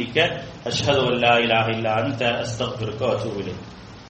வபிஹம்திக அஷ்ஹது அல்லா இலாஹா இல்லா அன்த அஸ்தக்ஃபிருக வ அத்தூபு இலைக்.